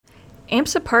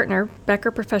AMSA partner,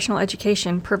 Becker Professional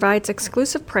Education, provides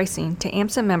exclusive pricing to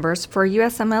AMSA members for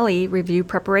USMLE review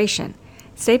preparation.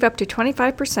 Save up to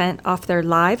 25% off their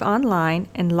live online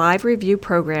and live review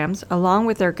programs, along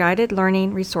with their guided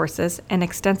learning resources and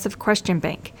extensive question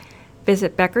bank.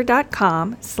 Visit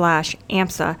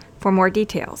becker.com/AMSA for more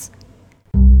details.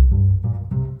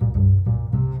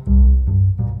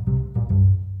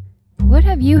 What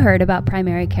have you heard about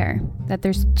primary care? That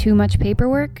there's too much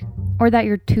paperwork? Or that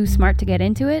you're too smart to get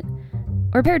into it?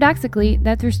 Or paradoxically,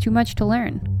 that there's too much to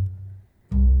learn?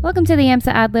 Welcome to the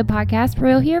AMSA AdLib podcast, where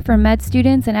you'll hear from med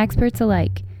students and experts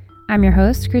alike. I'm your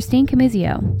host, Christine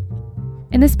Camizio.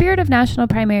 In the spirit of National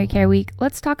Primary Care Week,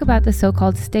 let's talk about the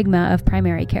so-called stigma of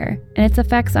primary care and its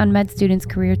effects on med students'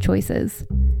 career choices.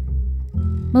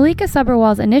 Malika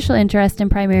Sabharwal's initial interest in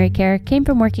primary care came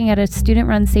from working at a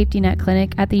student-run safety net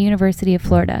clinic at the University of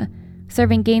Florida,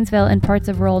 serving Gainesville and parts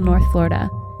of rural North Florida.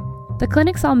 The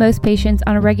clinic saw most patients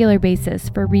on a regular basis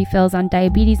for refills on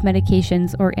diabetes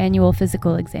medications or annual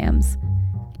physical exams.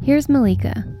 Here's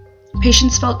Malika.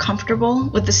 Patients felt comfortable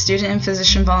with the student and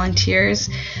physician volunteers.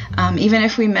 Even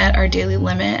if we met our daily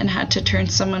limit and had to turn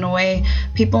someone away,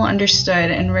 people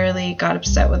understood and rarely got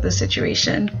upset with the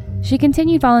situation. She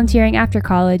continued volunteering after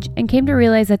college and came to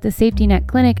realize that the safety net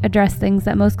clinic addressed things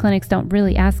that most clinics don't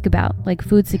really ask about, like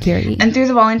food security. And through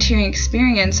the volunteering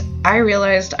experience, I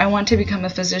realized I want to become a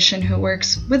physician who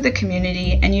works with the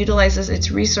community and utilizes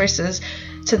its resources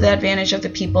to the advantage of the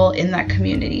people in that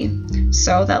community.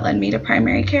 So that led me to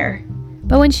primary care.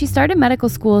 But when she started medical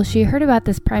school, she heard about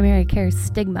this primary care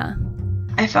stigma.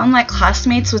 I found that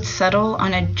classmates would settle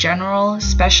on a general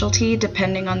specialty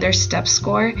depending on their STEP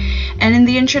score, and in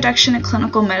the Introduction to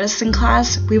Clinical Medicine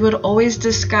class, we would always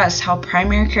discuss how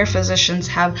primary care physicians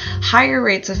have higher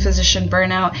rates of physician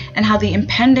burnout and how the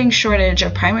impending shortage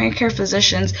of primary care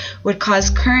physicians would cause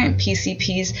current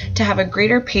PCPs to have a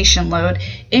greater patient load,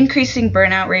 increasing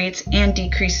burnout rates and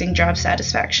decreasing job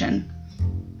satisfaction.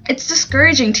 It's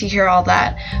discouraging to hear all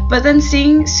that, but then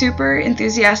seeing super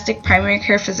enthusiastic primary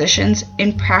care physicians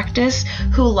in practice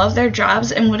who love their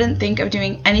jobs and wouldn't think of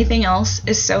doing anything else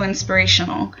is so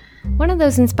inspirational. One of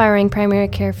those inspiring primary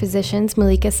care physicians,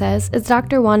 Malika says, is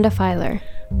Dr. Wanda Filer.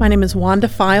 My name is Wanda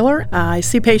Filer. I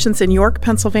see patients in York,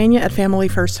 Pennsylvania at Family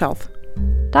First Health.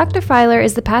 Dr. Filer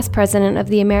is the past president of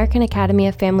the American Academy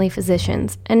of Family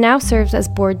Physicians and now serves as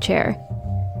board chair.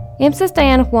 AMSA's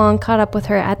Diana Huang caught up with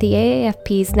her at the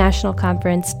AAFP's national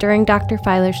conference during Dr.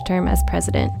 Filer's term as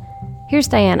president. Here's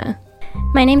Diana.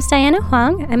 My name's Diana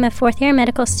Huang. I'm a fourth-year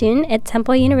medical student at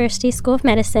Temple University School of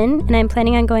Medicine, and I'm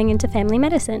planning on going into family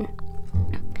medicine.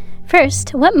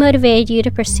 First, what motivated you to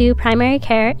pursue primary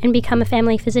care and become a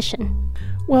family physician?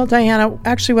 Well, Diana,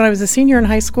 actually, when I was a senior in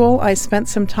high school, I spent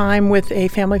some time with a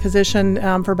family physician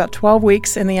for about 12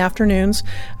 weeks in the afternoons,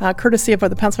 courtesy of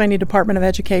the Pennsylvania Department of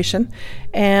Education.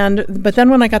 But then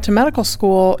when I got to medical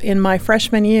school in my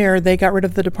freshman year, they got rid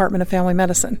of the Department of Family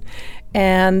Medicine.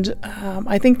 And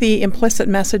I think the implicit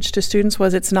message to students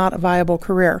was it's not a viable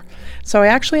career. So I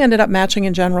actually ended up matching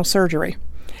in general surgery.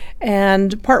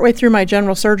 And partway through my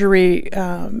general surgery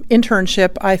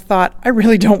internship, I thought, I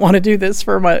really don't want to do this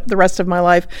for the rest of my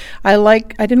life. I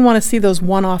didn't want to see those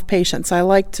one-off patients. I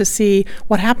like to see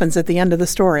what happens at the end of the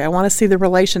story. I want to see the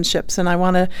relationships, and I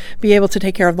want to be able to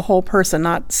take care of the whole person,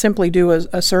 not simply do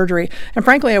a surgery. And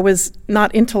frankly, I was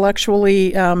not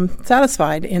intellectually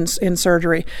satisfied in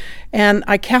surgery. And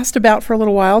I cast about for a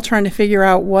little while trying to figure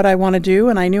out what I want to do,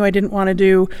 and I knew I didn't want to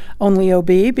do only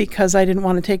OB because I didn't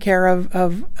want to take care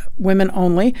of women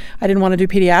only. I didn't want to do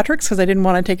pediatrics because I didn't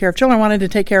want to take care of children. I wanted to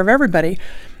take care of everybody.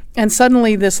 And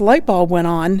suddenly this light bulb went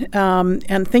on,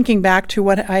 and thinking back to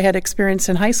what I had experienced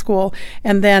in high school,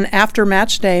 and then after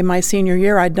match day, my senior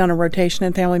year, I'd done a rotation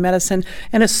in family medicine.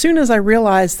 And as soon as I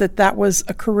realized that that was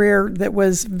a career that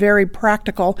was very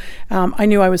practical, I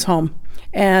knew I was home.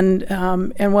 And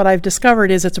what I've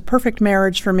discovered is it's a perfect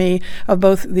marriage for me of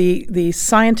both the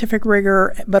scientific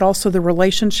rigor, but also the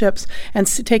relationships and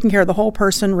taking care of the whole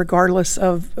person regardless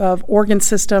of organ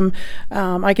system.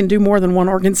 I can do more than one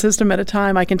organ system at a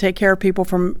time. I can take care of people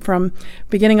from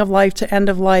beginning of life to end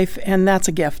of life, and that's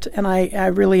a gift. And I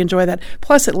really enjoy that.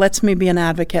 Plus, it lets me be an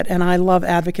advocate, and I love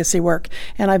advocacy work.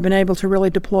 And I've been able to really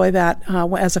deploy that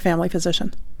as a family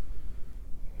physician.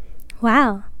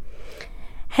 Wow.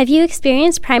 Have you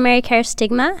experienced primary care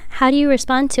stigma? How do you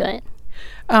respond to it?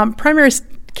 Primary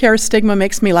care stigma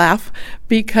makes me laugh,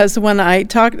 because when I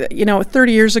talk,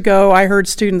 30 years ago, I heard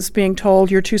students being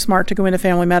told, you're too smart to go into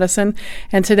family medicine.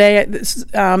 And today,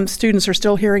 students are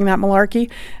still hearing that malarkey.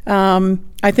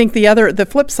 I think the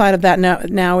flip side of that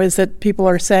now is that people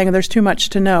are saying there's too much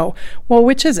to know. Well,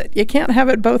 which is it? You can't have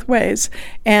it both ways.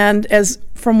 And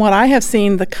from what I have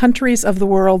seen, the countries of the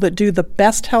world that do the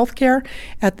best health care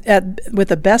with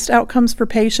the best outcomes for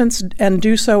patients and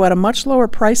do so at a much lower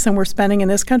price than we're spending in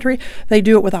this country, they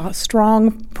do it with a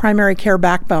strong primary care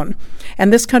backbone.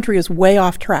 And this country is way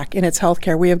off track in its health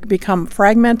care. We have become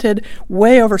fragmented,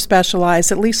 way over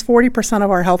specialized. At least 40% of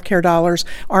our health care dollars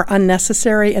are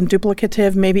unnecessary and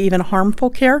duplicative, maybe even harmful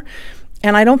care.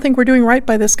 And I don't think we're doing right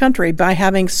by this country by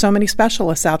having so many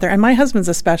specialists out there. And my husband's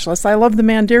a specialist. I love the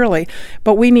man dearly.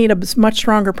 But we need a much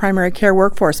stronger primary care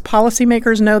workforce.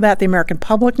 Policymakers know that. The American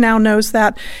public now knows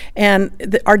that.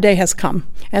 And our day has come.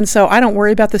 And so I don't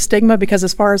worry about the stigma, because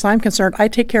as far as I'm concerned, I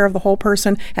take care of the whole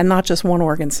person and not just one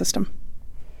organ system.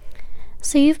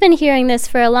 So you've been hearing this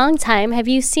for a long time. Have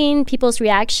you seen people's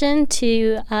reaction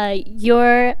to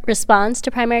your response to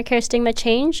primary care stigma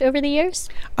change over the years?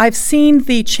 I've seen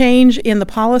the change in the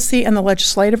policy and the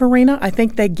legislative arena. I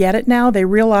think they get it now. They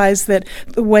realize that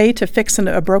the way to fix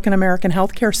a broken American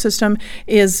healthcare system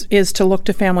is to look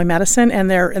to family medicine,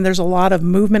 and there's a lot of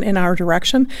movement in our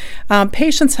direction.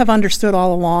 Patients have understood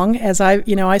all along. As I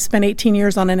spent 18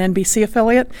 years on an NBC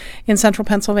affiliate in central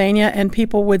Pennsylvania, and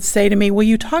people would say to me, well,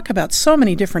 you talk about so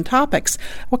many different topics.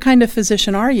 What kind of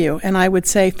physician are you? And I would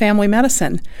say family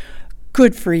medicine.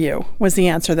 Good for you was the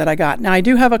answer that I got. Now, I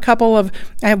do have I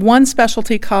have one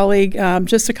specialty colleague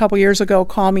just a couple years ago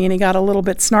call me, and he got a little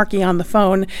bit snarky on the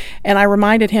phone, and I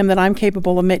reminded him that I'm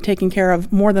capable of taking care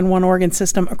of more than one organ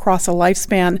system across a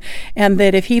lifespan, and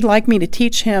that if he'd like me to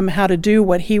teach him how to do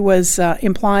what he was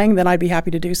implying, then I'd be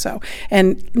happy to do so.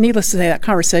 And needless to say, that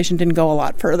conversation didn't go a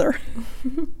lot further.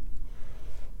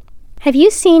 Have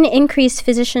you seen increased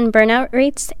physician burnout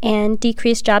rates and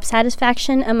decreased job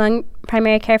satisfaction among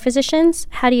primary care physicians?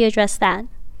 How do you address that?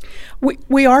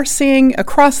 We are seeing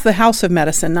across the house of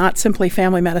medicine, not simply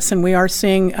family medicine, we are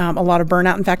seeing a lot of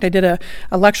burnout. In fact, I did a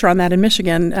lecture on that in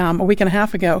Michigan a week and a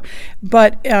half ago.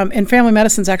 But and family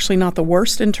medicine is actually not the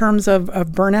worst in terms of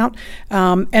burnout.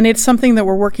 And it's something that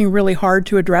we're working really hard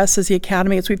to address as the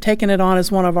Academy. We've taken it on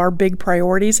as one of our big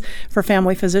priorities for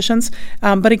family physicians.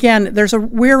 But again,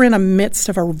 we're in the midst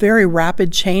of a very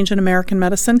rapid change in American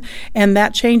medicine, and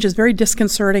that change is very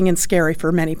disconcerting and scary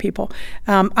for many people.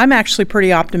 I'm actually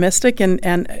pretty optimistic,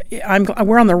 and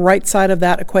we're on the right side of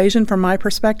that equation from my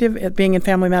perspective, it being in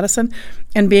family medicine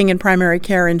and being in primary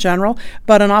care in general.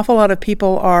 But an awful lot of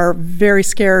people are very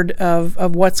scared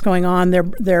of what's going on.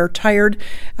 They're tired.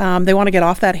 They want to get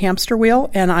off that hamster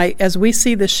wheel. And as we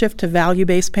see this shift to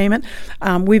value-based payment,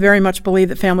 we very much believe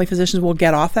that family physicians will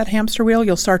get off that hamster wheel.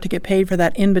 You'll start to get paid for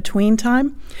that in-between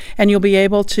time, and you'll be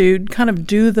able to kind of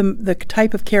do the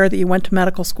type of care that you went to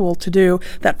medical school to do,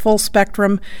 that full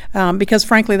spectrum, because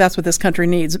frankly, that's what this country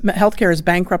needs. Healthcare is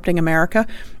bankrupting America,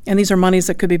 and these are monies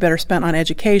that could be better spent on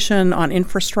education, on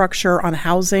infrastructure, on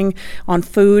housing, on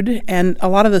food, and a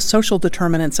lot of the social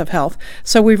determinants of health.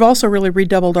 So we've also really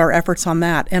redoubled our efforts on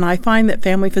that. And I find that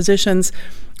family physicians,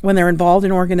 when they're involved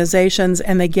in organizations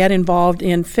and they get involved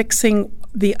in fixing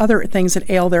the other things that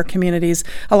ail their communities,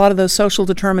 a lot of those social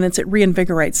determinants, it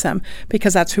reinvigorates them,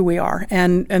 because that's who we are,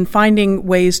 and finding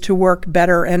ways to work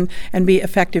better and be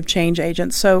effective change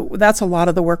agents. So that's a lot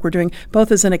of the work we're doing,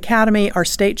 both as an academy, our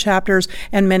state chapters,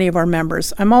 and many of our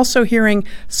members. I'm also hearing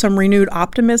some renewed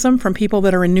optimism from people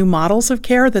that are in new models of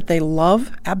care that they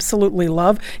love, absolutely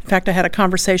love. In fact, I had a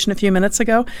conversation a few minutes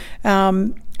ago,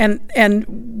 and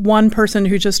one person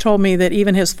who just told me that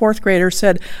even his fourth grader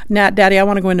said, "Nat, Daddy, I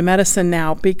want to go into medicine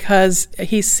now," because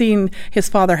he's seen his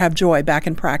father have joy back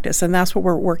in practice, and that's what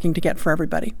we're working to get for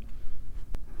everybody.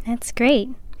 That's great.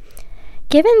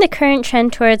 Given the current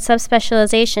trend towards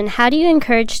subspecialization, how do you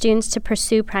encourage students to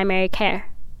pursue primary care?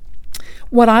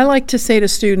 What I like to say to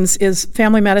students is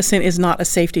family medicine is not a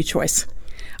safety choice.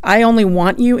 I only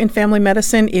want you in family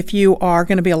medicine if you are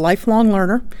going to be a lifelong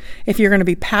learner, if you're going to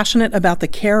be passionate about the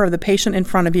care of the patient in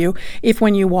front of you, if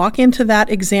when you walk into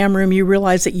that exam room you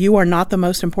realize that you are not the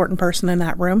most important person in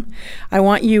that room. I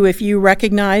want you, if you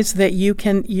recognize that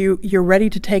you're ready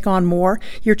to take on more,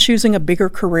 you're choosing a bigger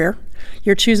career.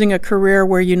 You're choosing a career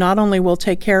where you not only will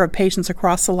take care of patients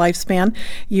across the lifespan,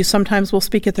 you sometimes will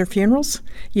speak at their funerals,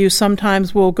 you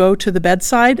sometimes will go to the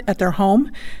bedside at their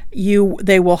home,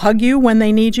 they will hug you when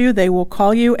they need you, they will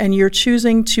call you, and you're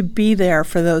choosing to be there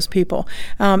for those people.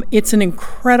 It's an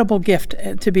incredible gift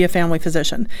to be a family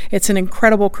physician. It's an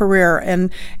incredible career,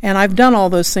 and I've done all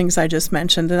those things I just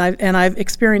mentioned, and I've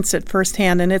experienced it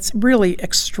firsthand, and it's really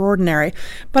extraordinary.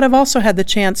 But I've also had the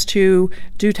chance to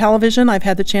do television. I've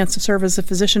had the chance to serve as the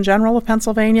Physician General of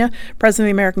Pennsylvania, President of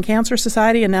the American Cancer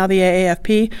Society, and now the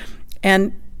AAFP,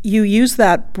 and you use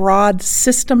that broad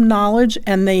system knowledge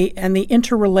and the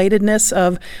interrelatedness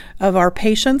of our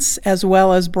patients as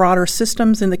well as broader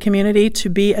systems in the community to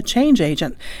be a change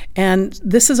agent. And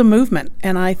this is a movement.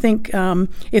 And I think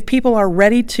if people are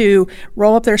ready to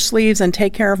roll up their sleeves and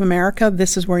take care of America,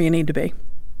 this is where you need to be.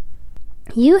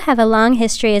 You have a long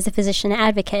history as a physician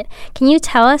advocate. Can you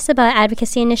tell us about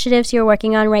advocacy initiatives you're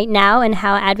working on right now and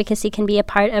how advocacy can be a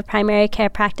part of primary care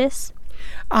practice?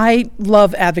 I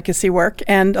love advocacy work,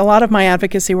 and a lot of my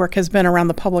advocacy work has been around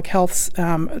the public health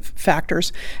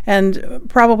factors. And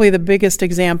probably the biggest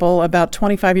example, about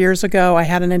 25 years ago, I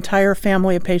had an entire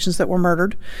family of patients that were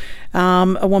murdered,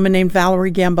 a woman named Valerie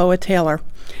Gamboa Taylor.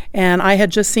 And I had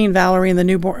just seen Valerie in the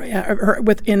newborn,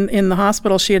 in the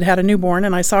hospital. She had a newborn,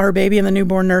 and I saw her baby in the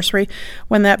newborn nursery.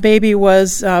 When that baby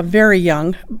was very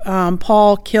young,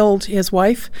 Paul killed his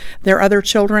wife, their other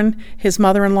children, his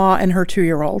mother-in-law, and her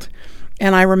 2-year-old.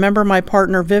 And I remember my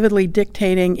partner vividly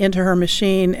dictating into her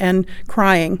machine and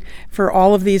crying for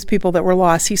all of these people that were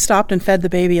lost. He stopped and fed the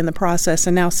baby in the process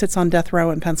and now sits on death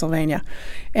row in Pennsylvania.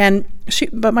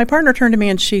 But my partner turned to me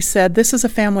and she said, "This is a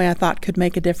family I thought could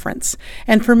make a difference."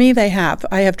 And for me, they have.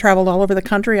 I have traveled all over the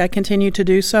country. I continue to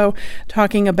do so,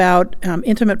 talking about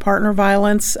intimate partner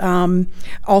violence,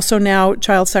 also now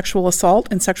child sexual assault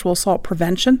and sexual assault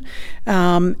prevention,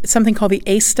 something called the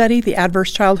ACE study, the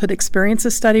Adverse Childhood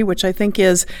Experiences Study, which I think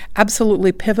is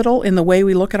absolutely pivotal in the way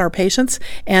we look at our patients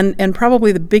and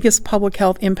probably the biggest public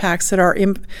health impacts that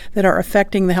are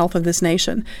affecting the health of this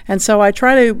nation. And so I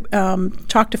try to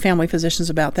talk to family physicians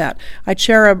about that. I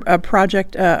chair a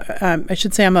project, I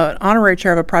should say I'm an honorary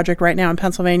chair of a project right now in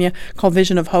Pennsylvania called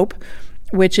Vision of Hope,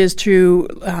 which is to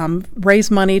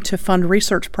raise money to fund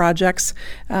research projects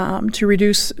to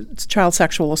reduce child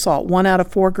sexual assault. 1 out of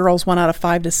 4 girls, 1 out of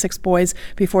 5 to 6 boys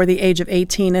before the age of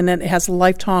 18, and it has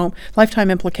lifetime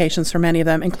implications for many of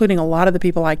them, including a lot of the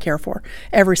people I care for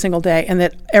every single day, and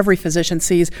that every physician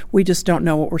sees. We just don't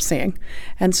know what we're seeing.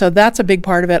 And so that's a big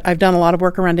part of it. I've done a lot of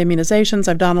work around immunizations.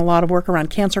 I've done a lot of work around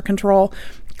cancer control,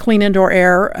 clean indoor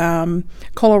air,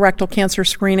 colorectal cancer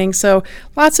screening. So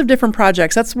lots of different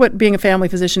projects. That's what being a family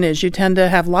physician is. You tend to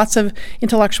have lots of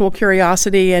intellectual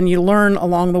curiosity and you learn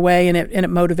along the way, and it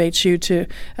motivates you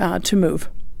to move.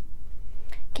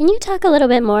 Can you talk a little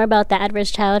bit more about the Adverse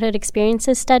Childhood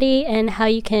Experiences Study and how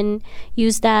you can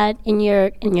use that in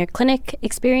your clinic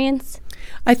experience?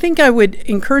 I think I would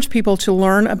encourage people to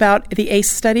learn about the ACE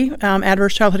study,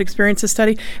 Adverse Childhood Experiences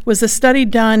Study. It was a study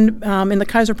done in the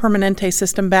Kaiser Permanente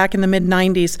system back in the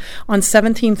mid-90s on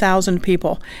 17,000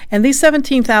 people. And these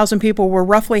 17,000 people were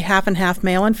roughly half and half,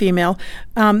 male and female.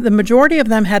 The majority of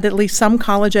them had at least some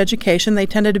college education. They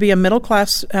tended to be a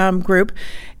middle-class group.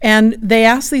 And they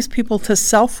asked these people to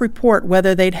self-report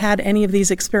whether they'd had any of these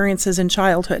experiences in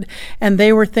childhood. And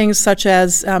they were things such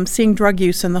as seeing drug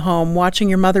use in the home, watching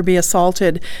your mother be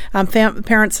assaulted,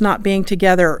 parents not being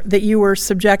together, that you were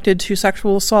subjected to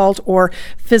sexual assault or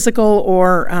physical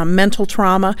or mental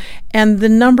trauma. And the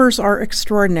numbers are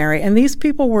extraordinary. And these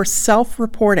people were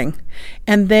self-reporting.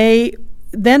 And they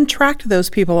then tracked those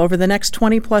people over the next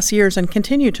 20 plus years and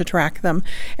continue to track them.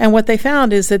 And what they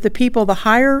found is that the people, the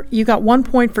higher, you got 1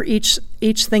 point for each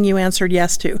thing you answered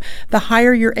yes to. The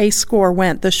higher your ACE score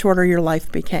went, the shorter your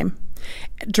life became.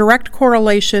 Direct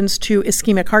correlations to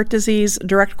ischemic heart disease,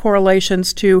 direct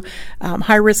correlations to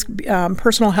high-risk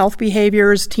personal health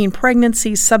behaviors, teen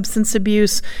pregnancy, substance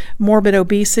abuse, morbid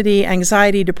obesity,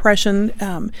 anxiety,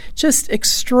 depression, just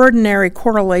extraordinary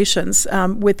correlations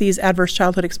with these adverse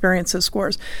childhood experiences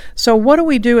scores. So what do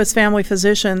we do as family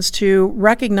physicians to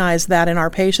recognize that in our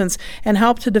patients and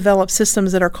help to develop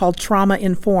systems that are called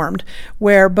trauma-informed,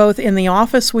 where both in the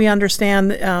office we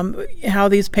understand how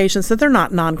these patients, that they're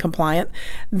not non-compliant,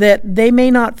 that they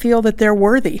may not feel that they're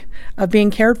worthy of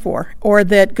being cared for, or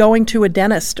that going to a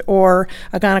dentist or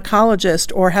a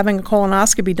gynecologist or having a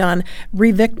colonoscopy done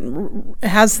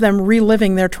has them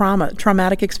reliving their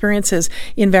traumatic experiences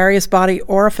in various body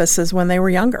orifices when they were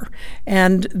younger.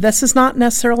 And this is not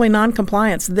necessarily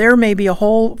noncompliance. There may be a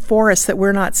whole forest that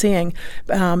we're not seeing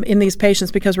in these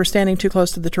patients because we're standing too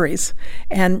close to the trees.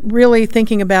 And really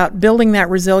thinking about building that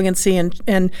resiliency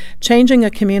and changing a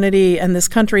community and this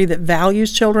country that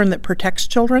values children, that protects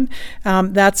children,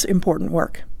 that's important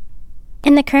work.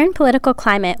 In the current political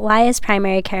climate, why is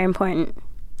primary care important?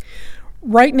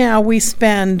 Right now, we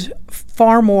spend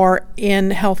far more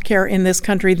in healthcare in this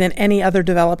country than any other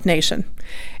developed nation.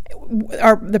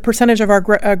 The percentage of our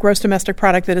gross domestic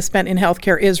product that is spent in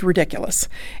healthcare is ridiculous.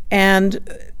 And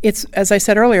it's, as I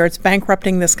said earlier, it's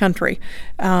bankrupting this country.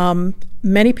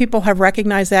 Many people have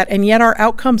recognized that, and yet our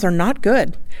outcomes are not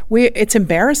good. It's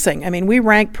embarrassing. I mean, we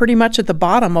rank pretty much at the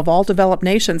bottom of all developed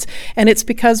nations, and it's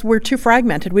because we're too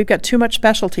fragmented. We've got too much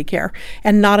specialty care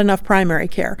and not enough primary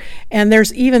care. And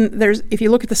there's if you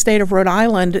look at the state of Rhode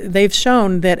Island, they've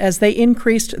shown that as they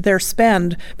increased their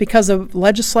spend because of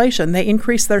legislation, they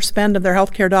increased their spend of their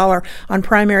healthcare dollar on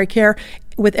primary care.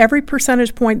 With every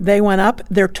percentage point they went up,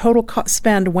 their total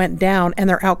spend went down and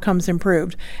their outcomes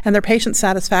improved and their patient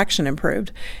satisfaction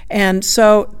improved. And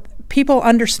so people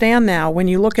understand now, when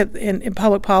you look at in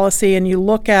public policy and you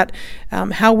look at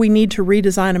how we need to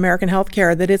redesign American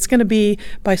healthcare, that it's going to be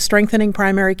by strengthening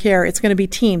primary care. It's going to be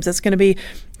teams. It's going to be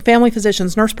family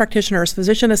physicians, nurse practitioners,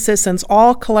 physician assistants,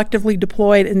 all collectively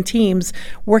deployed in teams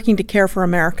working to care for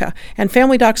America. And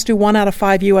family docs do 1 out of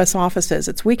 5 U.S.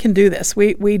 offices. We can do this.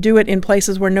 We do it in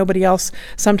places where nobody else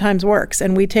sometimes works,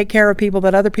 and we take care of people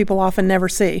that other people often never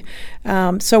see.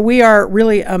 So we are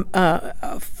really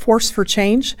a force for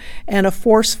change and a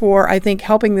force for, I think,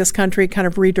 helping this country kind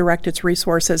of redirect its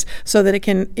resources so that it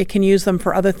can use them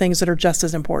for other things that are just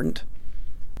as important.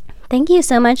 Thank you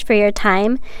so much for your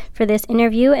time, for this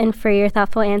interview, and for your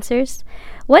thoughtful answers.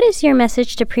 What is your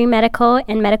message to pre-medical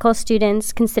and medical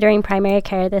students considering primary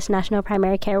care this National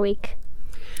Primary Care Week?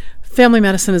 Family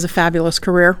medicine is a fabulous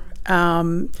career.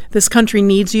 This country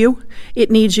needs you. It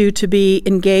needs you to be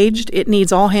engaged. It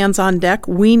needs all hands on deck.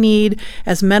 We need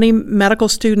as many medical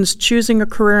students choosing a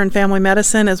career in family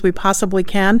medicine as we possibly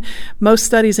can. Most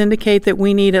studies indicate that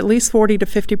we need at least 40 to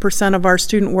 50% of our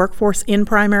student workforce in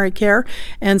primary care,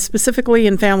 and specifically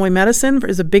in family medicine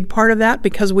is a big part of that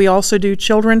because we also do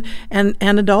children and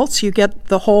adults. You get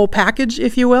the whole package,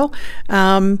 if you will.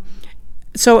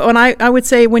 So I would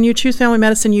say when you choose family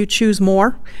medicine, you choose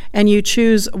more, and you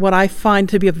choose what I find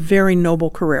to be a very noble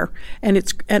career. And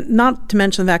not to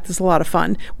mention the fact it's a lot of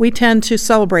fun. We tend to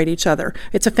celebrate each other.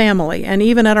 It's a family, and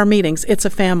even at our meetings, it's a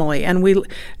family.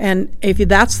 And if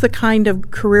that's the kind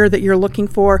of career that you're looking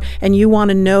for, and you want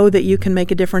to know that you can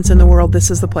make a difference in the world,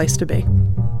 this is the place to be.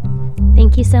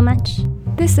 Thank you so much.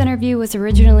 This interview was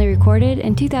originally recorded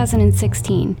in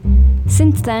 2016.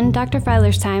 Since then, Dr.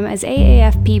 Filer's time as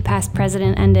AAFP past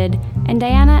president ended, and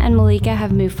Diana and Malika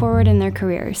have moved forward in their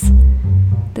careers.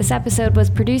 This episode was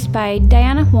produced by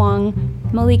Diana Huang,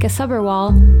 Malika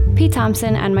Subberwall, Pete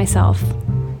Thompson, and myself.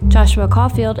 Joshua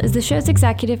Caulfield is the show's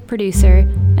executive producer,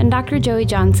 and Dr. Joey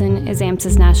Johnson is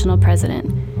AMSA's national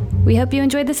president. We hope you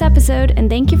enjoyed this episode, and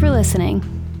thank you for listening.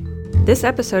 This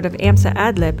episode of AMSA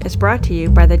AdLib is brought to you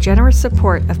by the generous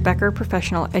support of Becker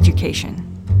Professional Education.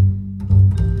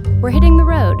 We're hitting the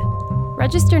road.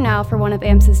 Register now for one of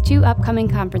AMSA's 2 upcoming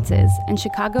conferences in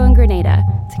Chicago and Grenada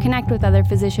to connect with other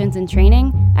physicians in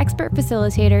training, expert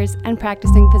facilitators, and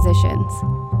practicing physicians.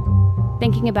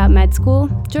 Thinking about med school?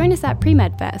 Join us at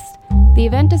Pre-Med Fest, the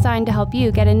event designed to help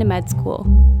you get into med school.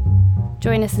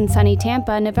 Join us in sunny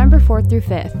Tampa November 4th through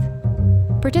 5th.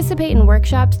 Participate in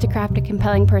workshops to craft a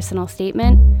compelling personal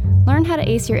statement, learn how to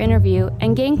ace your interview,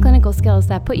 and gain clinical skills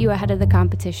that put you ahead of the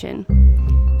competition.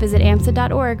 Visit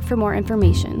amsa.org for more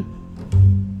information.